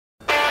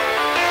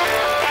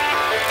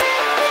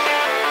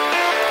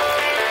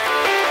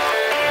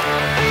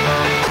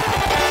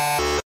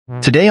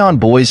Today on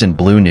Boys in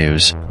Blue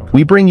News,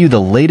 we bring you the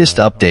latest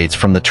updates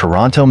from the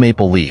Toronto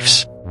Maple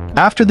Leafs.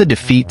 After the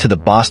defeat to the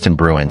Boston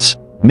Bruins,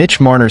 Mitch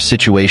Marner's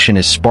situation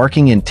is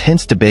sparking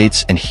intense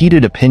debates and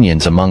heated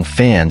opinions among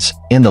fans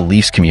and the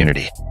Leafs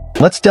community.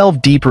 Let's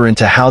delve deeper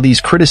into how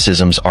these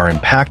criticisms are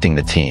impacting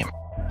the team.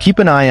 Keep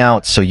an eye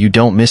out so you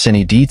don't miss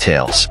any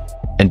details.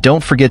 And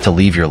don't forget to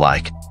leave your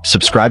like,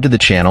 subscribe to the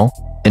channel,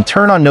 and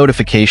turn on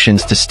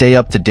notifications to stay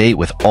up to date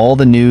with all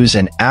the news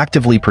and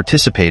actively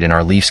participate in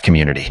our Leafs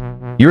community.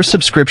 Your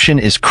subscription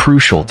is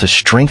crucial to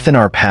strengthen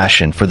our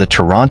passion for the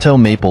Toronto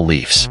Maple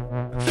Leafs.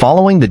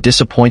 Following the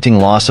disappointing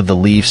loss of the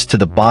Leafs to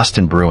the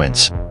Boston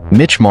Bruins,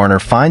 Mitch Marner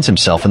finds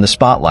himself in the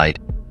spotlight,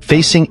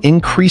 facing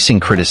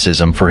increasing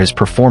criticism for his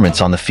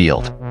performance on the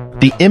field.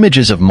 The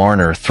images of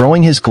Marner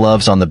throwing his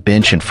gloves on the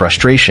bench in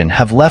frustration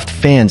have left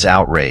fans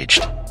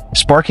outraged,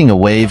 sparking a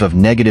wave of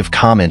negative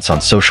comments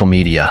on social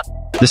media.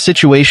 The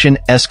situation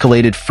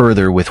escalated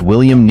further with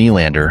William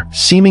Nylander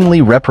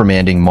seemingly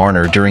reprimanding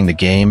Marner during the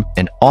game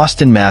and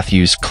Auston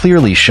Matthews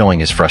clearly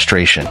showing his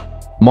frustration.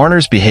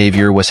 Marner's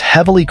behavior was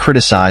heavily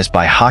criticized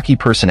by hockey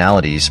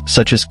personalities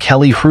such as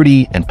Kelly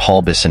Hrudey and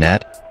Paul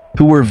Bissonnette,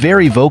 who were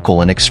very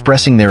vocal in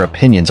expressing their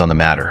opinions on the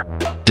matter.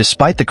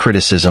 Despite the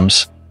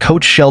criticisms,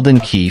 coach Sheldon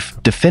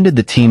Keefe defended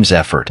the team's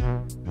effort,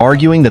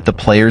 arguing that the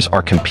players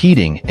are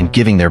competing and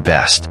giving their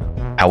best.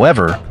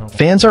 However,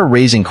 fans are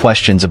raising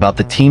questions about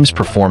the team's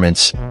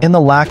performance and the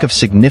lack of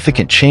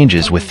significant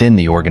changes within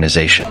the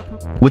organization.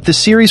 With the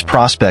series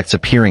prospects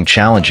appearing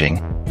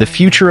challenging, the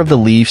future of the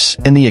Leafs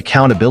and the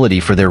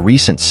accountability for their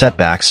recent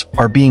setbacks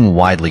are being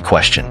widely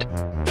questioned.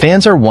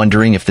 Fans are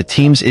wondering if the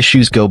team's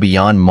issues go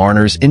beyond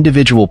Marner's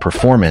individual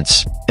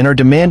performance and are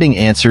demanding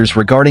answers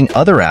regarding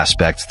other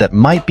aspects that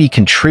might be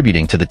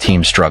contributing to the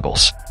team's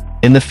struggles.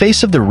 In the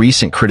face of the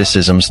recent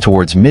criticisms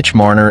towards Mitch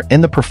Marner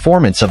and the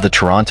performance of the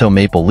Toronto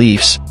Maple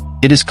Leafs,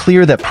 it is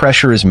clear that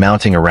pressure is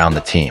mounting around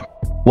the team.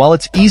 While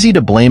it's easy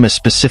to blame a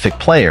specific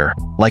player,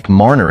 like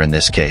Marner in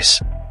this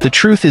case, the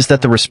truth is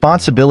that the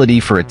responsibility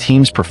for a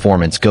team's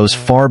performance goes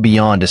far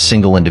beyond a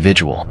single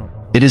individual.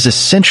 It is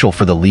essential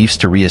for the Leafs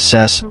to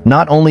reassess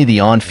not only the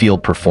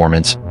on-field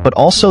performance, but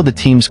also the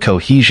team's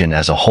cohesion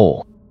as a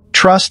whole.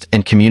 Trust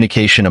and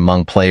communication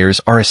among players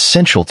are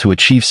essential to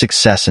achieve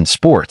success in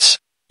sports,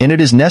 and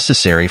it is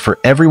necessary for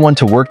everyone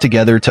to work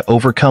together to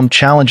overcome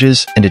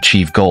challenges and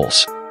achieve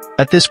goals.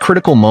 At this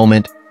critical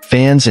moment,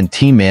 fans and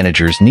team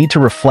managers need to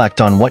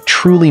reflect on what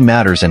truly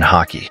matters in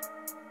hockey: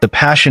 the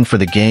passion for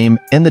the game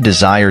and the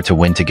desire to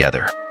win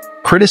together.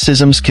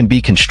 Criticisms can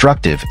be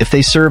constructive if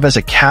they serve as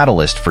a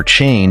catalyst for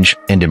change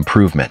and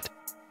improvement.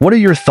 What are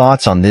your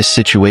thoughts on this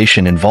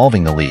situation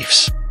involving the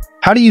Leafs?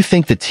 How do you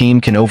think the team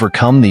can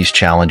overcome these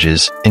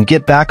challenges and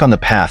get back on the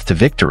path to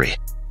victory?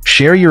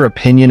 Share your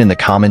opinion in the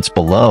comments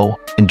below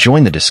and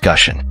join the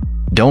discussion.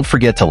 Don't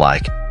forget to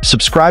like,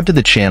 subscribe to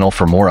the channel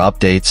for more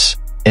updates,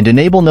 and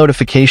enable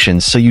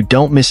notifications so you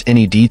don't miss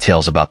any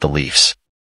details about the Leafs.